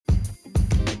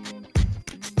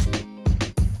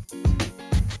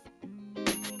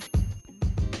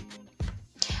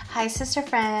Hi, sister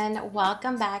friend.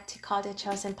 Welcome back to Called and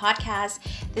Chosen podcast.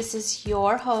 This is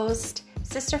your host,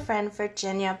 sister friend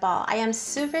Virginia Ball. I am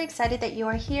super excited that you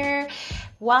are here.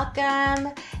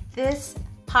 Welcome. This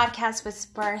podcast was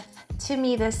birthed to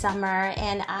me this summer,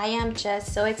 and I am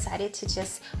just so excited to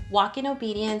just walk in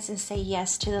obedience and say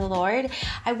yes to the Lord.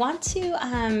 I want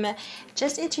to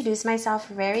just introduce myself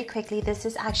very quickly. This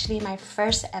is actually my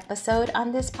first episode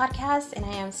on this podcast, and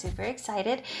I am super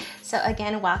excited. So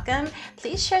again, welcome.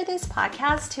 Please share this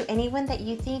podcast to anyone that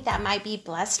you think that might be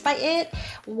blessed by it.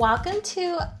 Welcome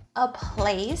to a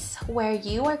place where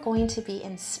you are going to be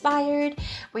inspired,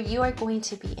 where you are going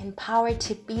to be empowered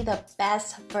to be the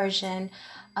best version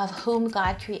of whom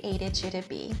God created you to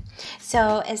be.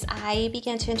 So as I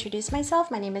begin to introduce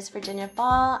myself, my name is Virginia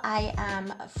Ball. I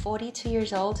am 42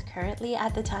 years old currently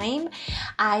at the time.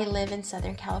 I live in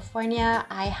Southern California.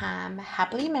 I am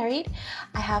happily married.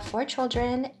 I have 4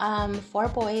 children, 4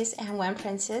 boys and 1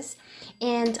 princess.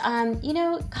 And,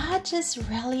 God just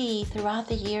really, throughout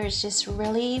the years, just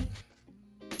really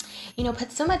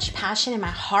put so much passion in my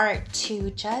heart to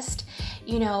just,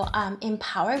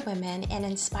 empower women and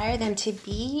inspire them to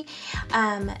be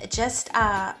just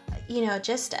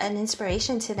an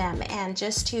inspiration to them, and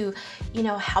just to,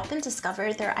 help them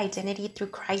discover their identity through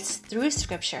Christ, through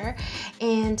scripture.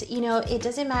 And, it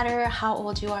doesn't matter how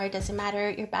old you are. It doesn't matter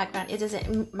your background.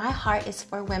 My heart is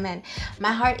for women.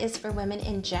 My heart is for women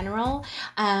in general,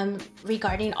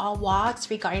 regarding all walks,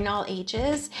 regarding all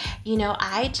ages.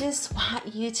 I just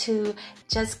want you to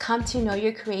just come to know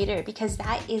your creator, because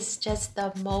that is just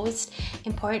the most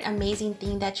important, amazing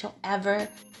thing that you'll ever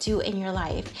do in your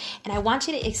life. And I want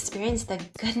you to experience the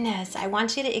goodness. I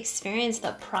want you to experience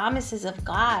the promises of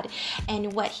God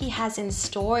and what He has in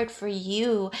store for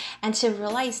you, and to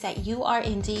realize that you are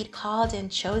indeed called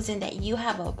and chosen, that you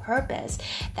have a purpose,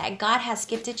 that God has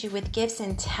gifted you with gifts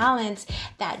and talents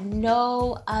that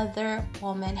no other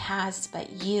woman has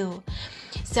but you.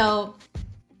 So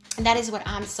that is what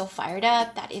I'm so fired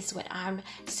up. That is what I'm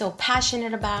so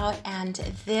passionate about. And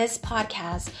this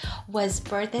podcast was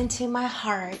birthed into my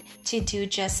heart to do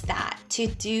just that, to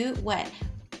do what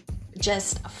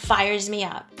just fires me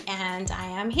up. And I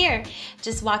am here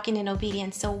just walking in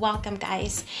obedience. So welcome,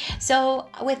 guys. So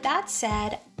with that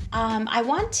said, I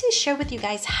want to share with you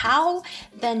guys how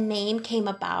the name came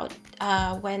about.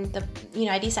 When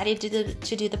I decided to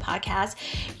do the podcast,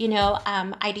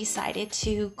 I decided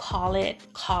to call it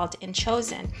Called and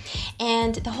Chosen.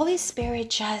 And the Holy Spirit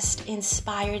just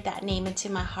inspired that name into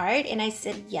my heart. And I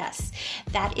said, yes,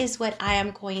 that is what I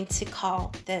am going to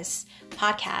call this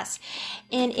podcast.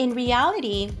 And in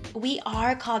reality, we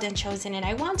are called and chosen. And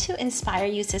I want to inspire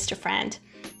you, sister friend.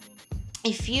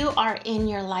 If you are in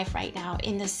your life right now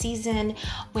in the season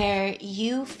where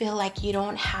you feel like you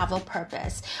don't have a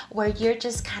purpose, where you're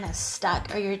just kind of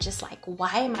stuck, or you're just like,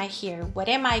 why am I here? What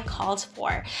am I called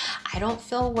for? I don't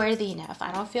feel worthy enough.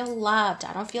 I don't feel loved.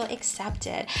 I don't feel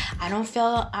accepted. I don't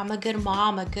feel I'm a good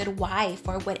mom, a good wife,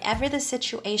 or whatever the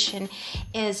situation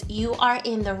is, you are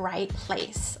in the right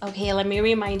place. Okay, let me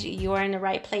remind you, you are in the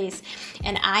right place.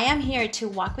 And I am here to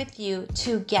walk with you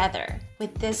together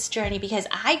with this journey, because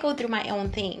I go through my own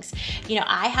things.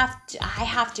 I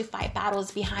have to fight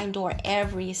battles behind door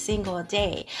every single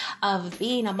day of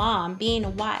being a mom, being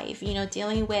a wife,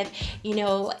 dealing with,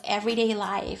 everyday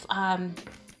life. I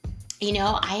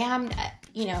am,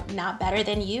 not better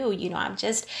than you. I'm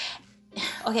just,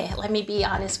 okay, let me be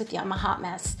honest with you. I'm a hot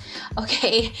mess.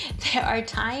 Okay, there are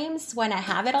times when I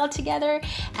have it all together,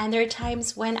 and there are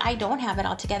times when I don't have it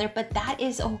all together, but that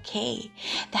is okay.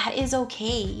 That is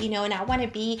okay, and I want to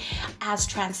be as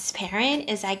transparent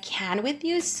as I can with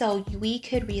you so we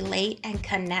could relate and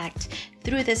connect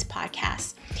through this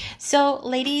podcast. So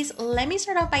ladies, let me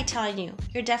start off by telling you,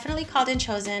 you're definitely called and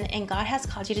chosen, and God has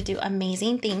called you to do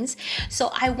amazing things. So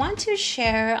I want to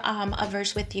share a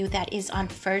verse with you that is on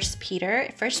 1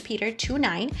 Peter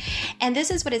 2:9. And this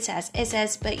is what it says. It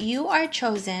says, but you are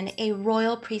chosen, a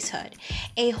royal priesthood,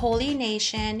 a holy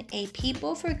nation, a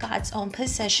people for God's own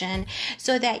possession,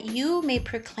 so that you may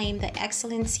proclaim the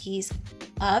excellencies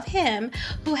of Him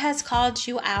who has called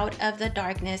you out of the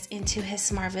darkness into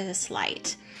His marvelous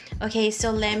light. Okay,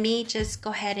 so let me just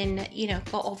go ahead and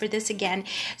go over this again.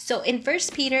 So in 1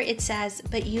 Peter it says,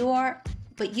 but you are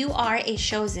a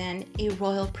chosen, a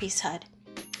royal priesthood.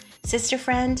 Sister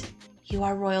friend, you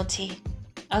are royalty.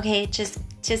 Okay, just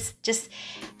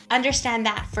understand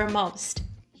that for most.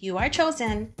 You are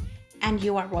chosen, and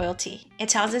you are royalty. It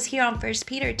tells us here on 1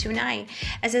 Peter 2:9.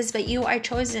 It says, but you are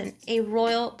chosen, a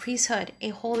royal priesthood, a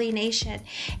holy nation,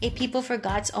 a people for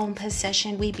God's own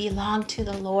possession. We belong to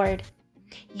the Lord.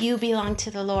 You belong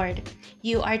to the Lord.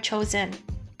 You are chosen.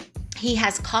 He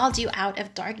has called you out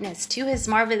of darkness to his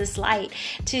marvelous light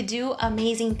to do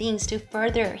amazing things to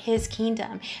further his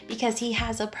kingdom, because he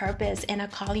has a purpose and a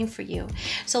calling for you.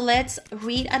 So let's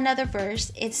read another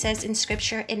verse. It says in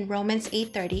scripture in Romans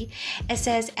 8:30, it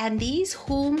says, "And these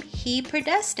whom he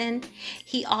predestined,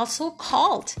 he also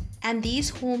called. And these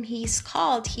whom he's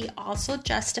called, he also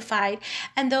justified.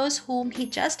 And those whom he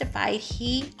justified,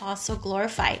 he also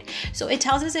glorified." So it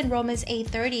tells us in Romans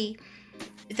 8:30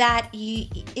 that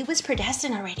it was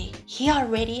predestined already. He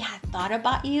already had thought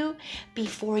about you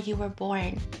before you were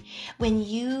born. When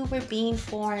you were being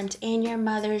formed in your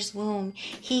mother's womb,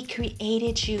 he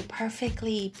created you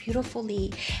perfectly,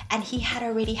 beautifully, and he had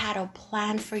already had a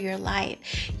plan for your life.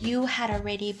 You had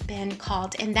already been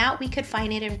called, and that we could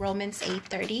find it in Romans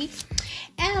 8:30.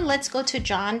 And let's go to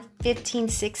John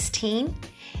 15:16.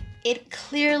 It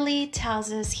clearly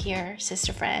tells us here,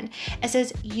 sister friend, it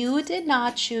says, "You did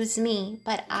not choose me,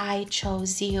 but I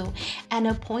chose you and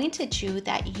appointed you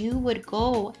that you would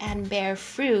go and bear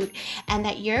fruit, and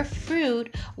that your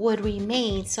fruit would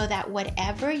remain, so that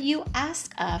whatever you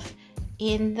ask of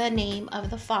in the name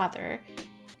of the Father,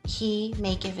 he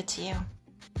may give it to you."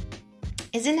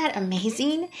 Isn't that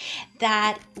amazing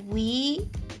that we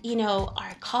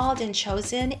are called and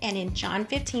chosen? And in John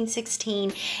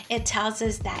 15:16, it tells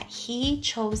us that he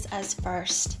chose us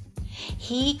first.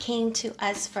 He came to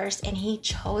us first and he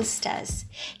chose us.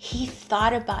 He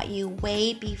thought about you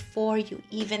way before you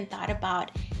even thought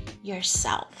about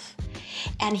yourself.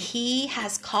 And he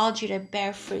has called you to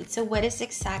bear fruit. So what does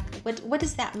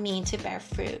that mean, to bear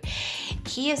fruit?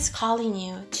 He is calling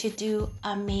you to do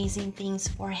amazing things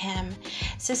for him.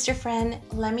 Sister friend,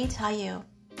 let me tell you,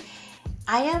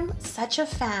 I am such a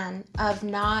fan of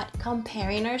not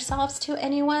comparing ourselves to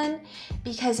anyone,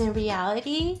 because in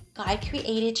reality, God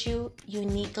created you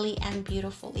uniquely and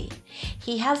beautifully.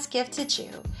 He has gifted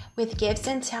you with gifts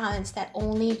and talents that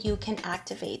only you can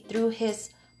activate through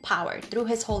his power, through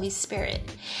his Holy Spirit.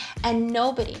 And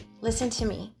nobody, listen to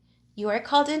me, you are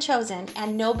called and chosen,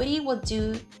 and nobody will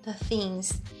do the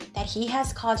things that he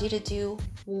has called you to do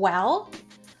well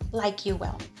like you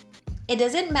will. It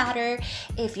doesn't matter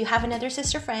if you have another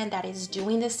sister friend that is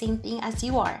doing the same thing as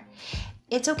you are.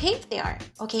 It's okay if they are,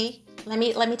 okay? Let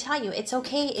me tell you, it's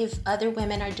okay if other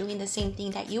women are doing the same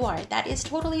thing that you are. That is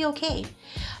totally okay.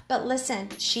 But listen,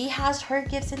 she has her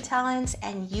gifts and talents,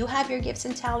 and you have your gifts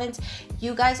and talents.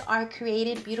 You guys are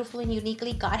created beautifully and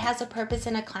uniquely. God has a purpose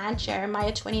and a plan.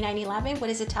 Jeremiah 29:11, what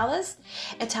does it tell us?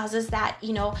 It tells us that,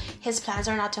 his plans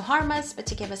are not to harm us, but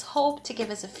to give us hope, to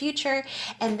give us a future.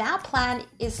 And that plan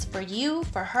is for you,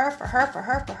 for her,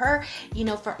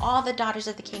 for all the daughters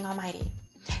of the King Almighty.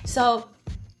 So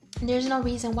there's no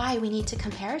reason why we need to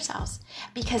compare ourselves,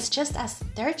 because just as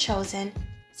they're chosen,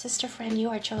 sister friend, you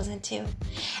are chosen too.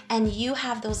 And you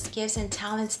have those gifts and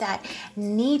talents that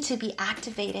need to be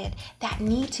activated, that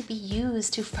need to be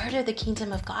used to further the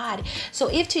kingdom of God. So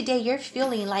if today you're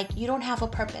feeling like you don't have a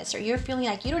purpose, or you're feeling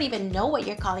like you don't even know what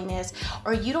your calling is,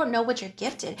 or you don't know what you're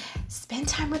gifted, spend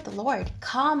time with the Lord.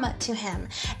 Come to him.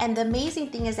 And the amazing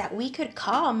thing is that we could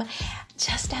come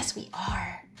just as we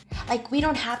are. Like, we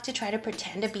don't have to try to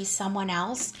pretend to be someone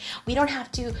else. We don't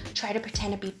have to try to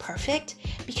pretend to be perfect,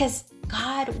 because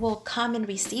God will come and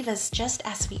receive us just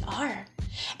as we are.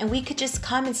 And we could just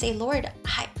come and say, "Lord,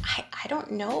 I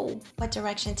don't know what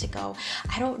direction to go.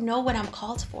 I don't know what I'm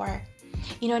called for."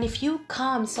 And if you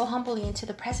come so humbly into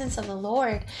the presence of the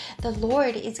Lord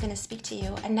is going to speak to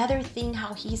you. Another thing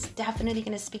how he's definitely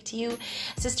going to speak to you,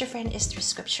 sister friend, is through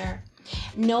scripture.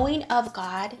 Knowing of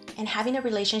God and having a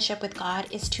relationship with God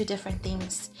is two different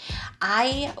things.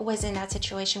 I was in that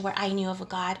situation where I knew of a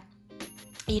God.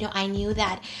 I knew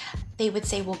that they would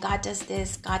say, well, God does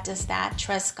this, God does that,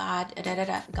 trust God,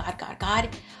 God.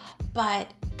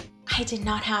 But I did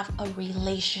not have a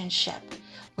relationship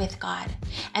with God.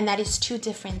 And that is two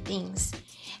different things.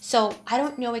 So I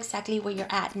don't know exactly where you're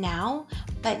at now,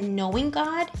 but knowing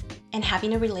God and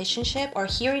having a relationship, or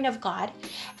hearing of God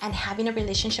and having a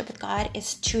relationship with God,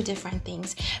 is two different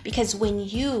things. Because when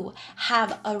you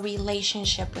have a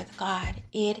relationship with God,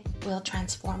 it will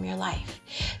transform your life.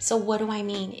 So what do I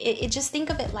mean? Just think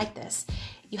of it like this.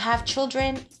 You have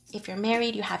children. If you're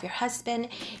married, you have your husband.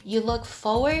 You look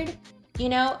forward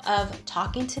of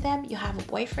talking to them. You have a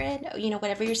boyfriend,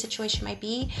 whatever your situation might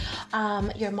be,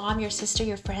 your mom, your sister,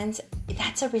 your friends.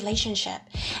 That's a relationship.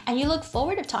 And you look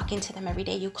forward to talking to them every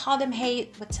day. You call them,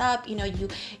 hey, what's up? You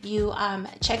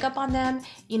check up on them.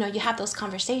 You have those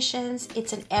conversations.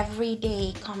 It's an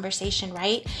everyday conversation,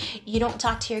 right? You don't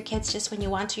talk to your kids just when you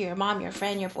want to, your mom, your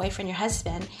friend, your boyfriend, your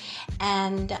husband,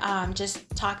 and just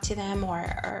talk to them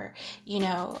or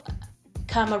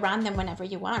come around them whenever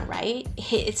you want, right?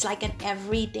 It's like an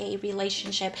everyday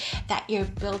relationship that you're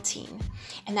building.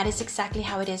 And that is exactly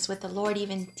how it is with the Lord,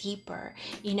 even deeper.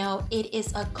 You know, it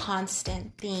is a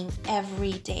constant thing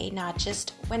every day, not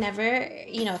just whenever,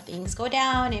 you know, things go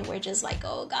down and we're just like,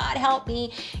 oh God, help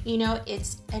me. You know,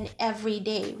 it's an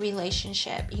everyday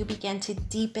relationship. You begin to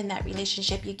deepen that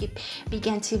relationship. You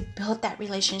begin to build that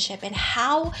relationship. And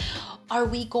how are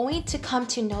we going to come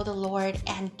to know the Lord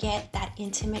and get that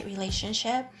intimate relationship?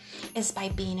 Is by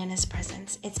being in His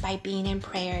presence. It's by being in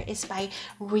prayer. It's by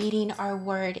reading our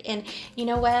word. And you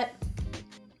know what?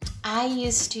 I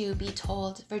used to be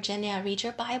told, Virginia, read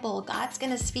your Bible. God's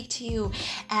going to speak to you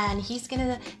and He's going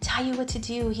to tell you what to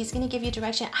do. He's going to give you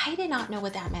direction. I did not know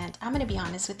what that meant. I'm going to be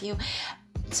honest with you.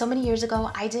 So many years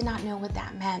ago, I did not know what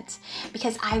that meant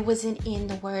because I wasn't in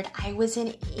the Word. I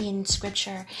wasn't in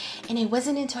Scripture. And it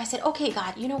wasn't until I said, okay,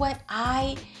 God, you know what?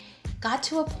 I got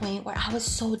to a point where I was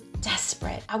so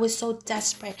desperate. I was so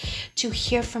desperate to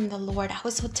hear from the Lord. I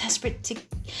was so desperate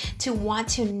to want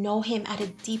to know Him at a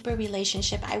deeper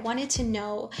relationship. I wanted to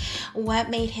know what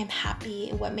made Him happy,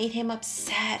 what made Him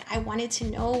upset. I wanted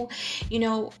to know, you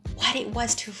know, what it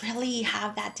was to really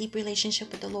have that deep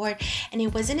relationship with the Lord. And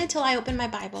it wasn't until I opened my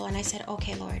Bible and I said,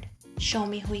 okay, Lord, show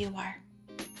me who you are.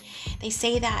 They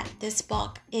say that this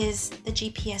book is the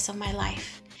GPS of my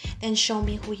life. Then show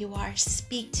me who you are.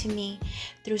 Speak to me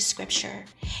through Scripture.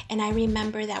 And I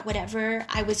remember that whatever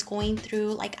I was going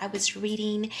through, like I was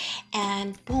reading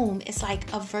and boom, it's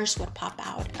like a verse would pop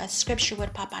out, a scripture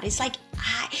would pop out. It's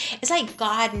like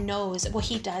God knows, well,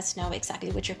 He does know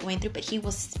exactly what you're going through, but He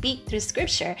will speak through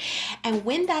Scripture. And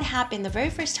when that happened, the very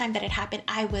first time that it happened,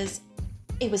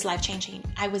 it was life-changing.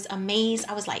 I was amazed.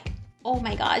 I was like, oh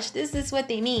my gosh, this is what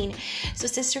they mean. So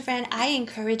sister friend, I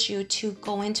encourage you to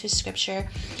go into Scripture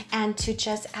and to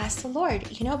just ask the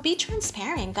Lord, you know, be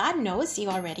transparent. God knows you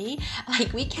already.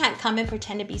 Like, we can't come and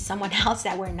pretend to be someone else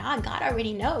that we're not. God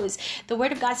already knows. The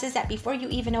Word of God says that before you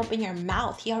even open your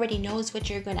mouth, He already knows what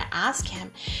you're going to ask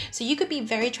Him. So you could be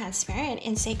very transparent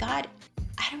and say, God,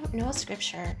 I don't know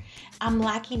Scripture. I'm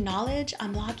lacking knowledge.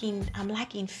 I'm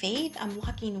lacking faith. I'm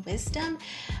lacking wisdom.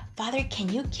 Father, can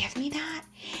you give me that?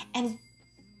 And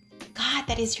God,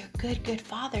 that is your good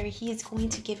Father. He is going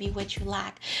to give you what you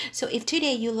lack. So if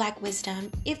today you lack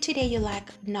wisdom, if today you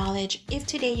lack knowledge, if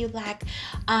today you lack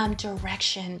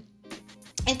direction,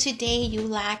 and today you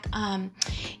lack,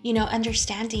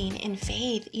 understanding and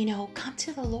faith, come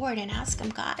to the Lord and ask Him,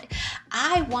 God,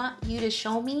 I want you to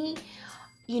show me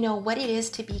what it is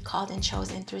to be called and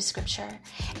chosen through Scripture.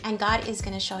 And God is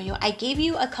going to show you. I gave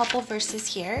you a couple verses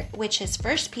here, which is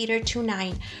 1 Peter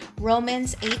 2:9,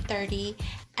 Romans 8:30,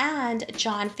 and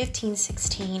John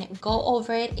 15:16. Go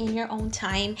over it in your own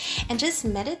time and just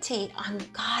meditate on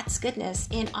God's goodness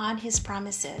and on His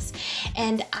promises.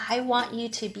 And I want you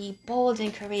to be bold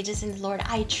and courageous in the Lord.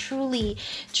 I truly,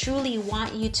 truly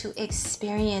want you to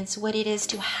experience what it is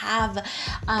to have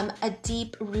a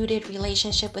deep-rooted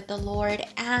relationship with the Lord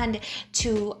and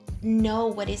to know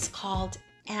what is called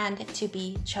and to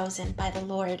be chosen by the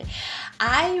Lord.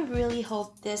 I really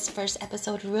hope this first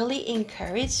episode really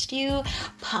encouraged you,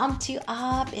 pumped you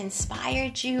up,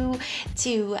 inspired you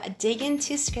to dig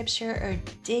into Scripture or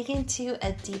dig into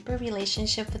a deeper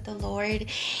relationship with the Lord.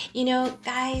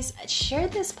 Guys, share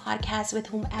this podcast with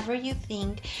whomever you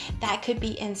think that could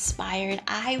be inspired.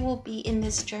 I will be in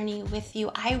this journey with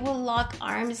you. I will lock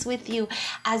arms with you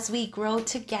as we grow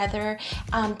together,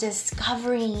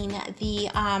 discovering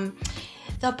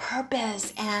the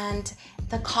purpose and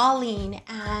the calling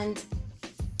and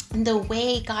the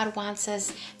way God wants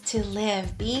us to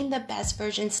live, being the best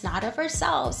versions, not of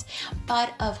ourselves,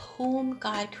 but of whom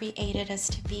God created us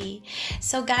to be.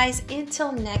 So guys,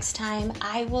 until next time,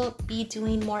 I will be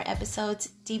doing more episodes,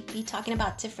 be talking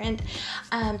about different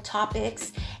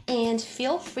topics, and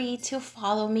feel free to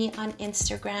follow me on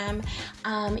Instagram.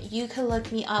 You could look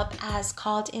me up as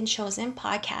Called and Chosen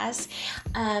Podcast,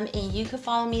 and you could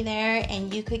follow me there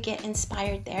and you could get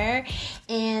inspired there.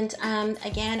 And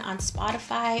again, on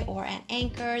Spotify or at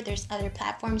Anchor, there's other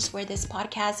platforms where this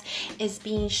podcast is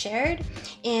being shared,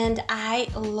 and I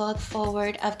look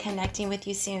forward of connecting with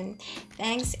you soon.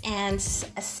 Thanks, and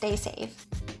stay safe.